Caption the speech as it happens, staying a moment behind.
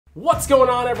What's going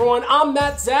on, everyone? I'm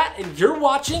Matt Szat, and you're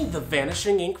watching the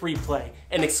Vanishing Inc. replay,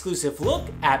 an exclusive look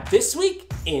at This Week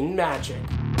in Magic.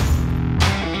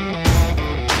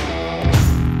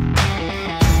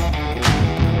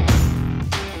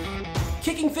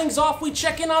 Kicking things off, we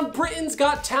check in on Britain's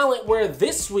Got Talent, where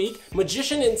this week,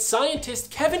 magician and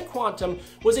scientist Kevin Quantum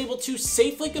was able to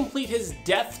safely complete his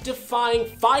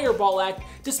death-defying fireball act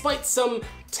despite some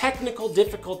technical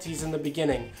difficulties in the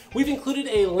beginning. We've included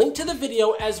a link to the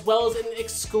video as well as an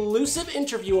exclusive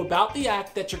interview about the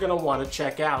act that you're going to want to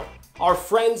check out. Our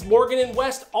friends Morgan and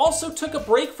West also took a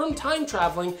break from time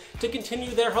traveling to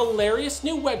continue their hilarious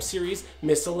new web series,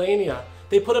 Miscellanea.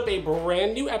 They put up a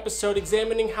brand new episode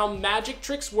examining how magic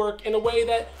tricks work in a way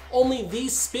that only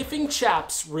these spiffing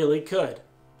chaps really could.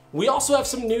 We also have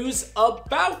some news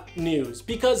about news,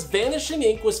 because Vanishing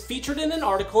Inc. was featured in an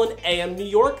article in AM New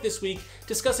York this week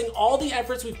discussing all the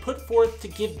efforts we've put forth to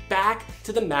give back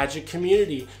to the magic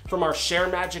community, from our Share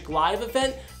Magic Live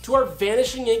event to our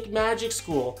Vanishing Inc. Magic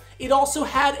School. It also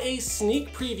had a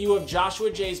sneak preview of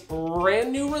Joshua J's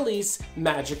brand new release,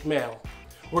 Magic Mail.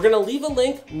 We're gonna leave a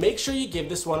link, make sure you give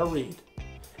this one a read.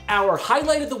 Our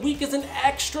highlight of the week is an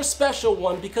extra special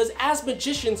one because as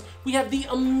magicians, we have the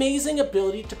amazing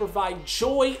ability to provide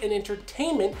joy and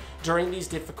entertainment during these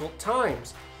difficult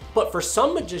times. But for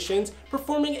some magicians,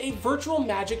 performing a virtual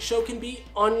magic show can be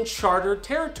uncharted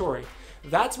territory.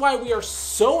 That's why we are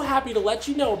so happy to let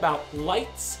you know about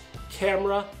Lights,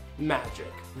 Camera, Magic.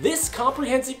 This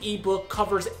comprehensive ebook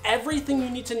covers everything you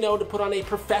need to know to put on a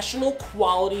professional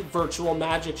quality virtual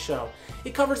magic show.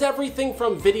 It covers everything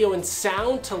from video and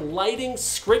sound to lighting,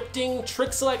 scripting,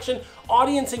 trick selection,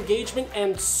 audience engagement,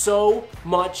 and so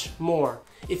much more.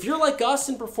 If you're like us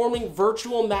in performing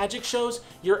virtual magic shows,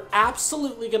 you're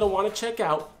absolutely going to want to check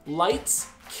out Lights,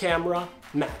 Camera,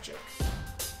 Magic.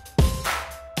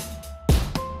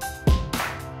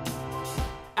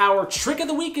 Our trick of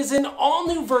the week is an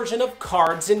all-new version of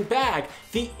Cards and Bag,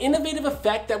 the innovative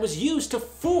effect that was used to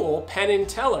fool Penn and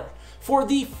Teller. For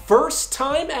the first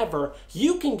time ever,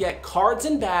 you can get Cards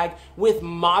and Bag with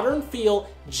modern feel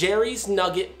Jerry's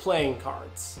Nugget playing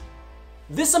cards.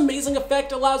 This amazing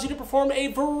effect allows you to perform a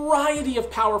variety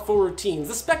of powerful routines.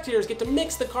 The spectators get to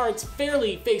mix the cards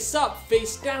fairly, face up,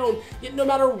 face down, yet no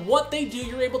matter what they do,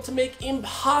 you're able to make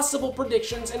impossible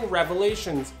predictions and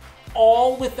revelations,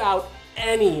 all without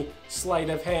any sleight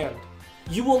of hand.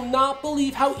 You will not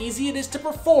believe how easy it is to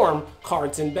perform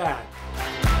Cards and Bag.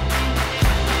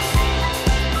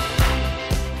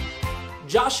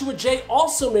 Joshua J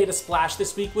also made a splash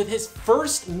this week with his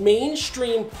first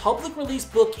mainstream public release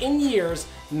book in years,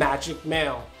 Magic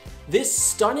Mail. This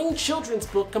stunning children's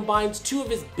book combines two of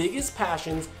his biggest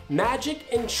passions, magic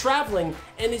and traveling,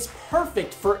 and is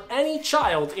perfect for any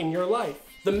child in your life.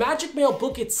 The Magic Mail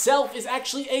book itself is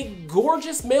actually a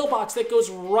gorgeous mailbox that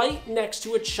goes right next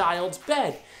to a child's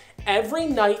bed. Every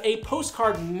night, a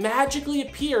postcard magically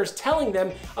appears telling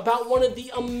them about one of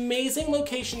the amazing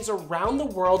locations around the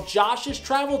world Josh has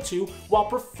traveled to while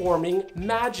performing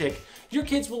magic. Your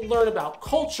kids will learn about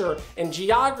culture and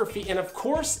geography and, of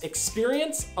course,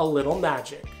 experience a little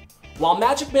magic. While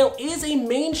Magic Mail is a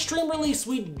mainstream release,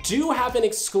 we do have an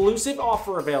exclusive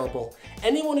offer available.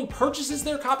 Anyone who purchases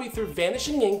their copy through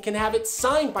Vanishing Inc. can have it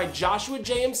signed by Joshua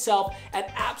J himself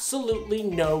at absolutely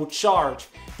no charge.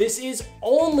 This is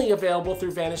only available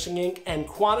through Vanishing Inc. and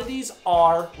quantities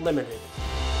are limited.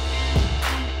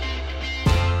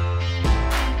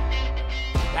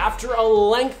 After a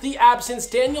lengthy absence,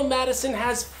 Daniel Madison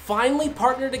has finally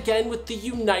partnered again with the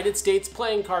United States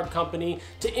Playing Card Company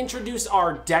to introduce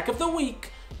our Deck of the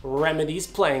Week, Remedies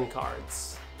Playing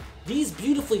Cards. These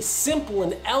beautifully simple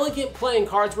and elegant playing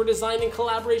cards were designed in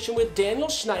collaboration with Daniel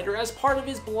Schneider as part of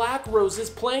his Black Roses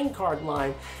playing card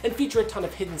line and feature a ton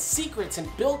of hidden secrets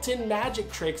and built-in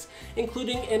magic tricks,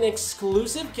 including an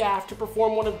exclusive gaff to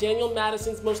perform one of Daniel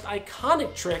Madison's most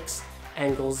iconic tricks,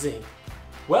 Angle Z.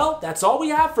 Well, that's all we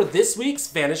have for this week's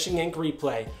Vanishing Inc.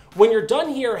 replay. When you're done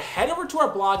here, head over to our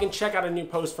blog and check out a new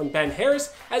post from Ben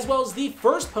Harris, as well as the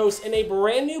first post in a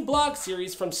brand new blog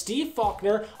series from Steve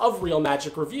Faulkner of Real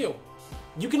Magic Review.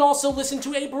 You can also listen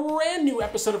to a brand new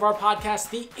episode of our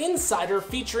podcast, The Insider,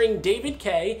 featuring David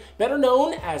Kay, better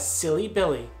known as Silly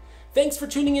Billy. Thanks for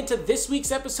tuning into this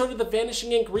week's episode of the Vanishing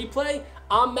Inc. replay.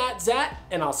 I'm Matt Szat,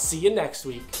 and I'll see you next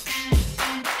week.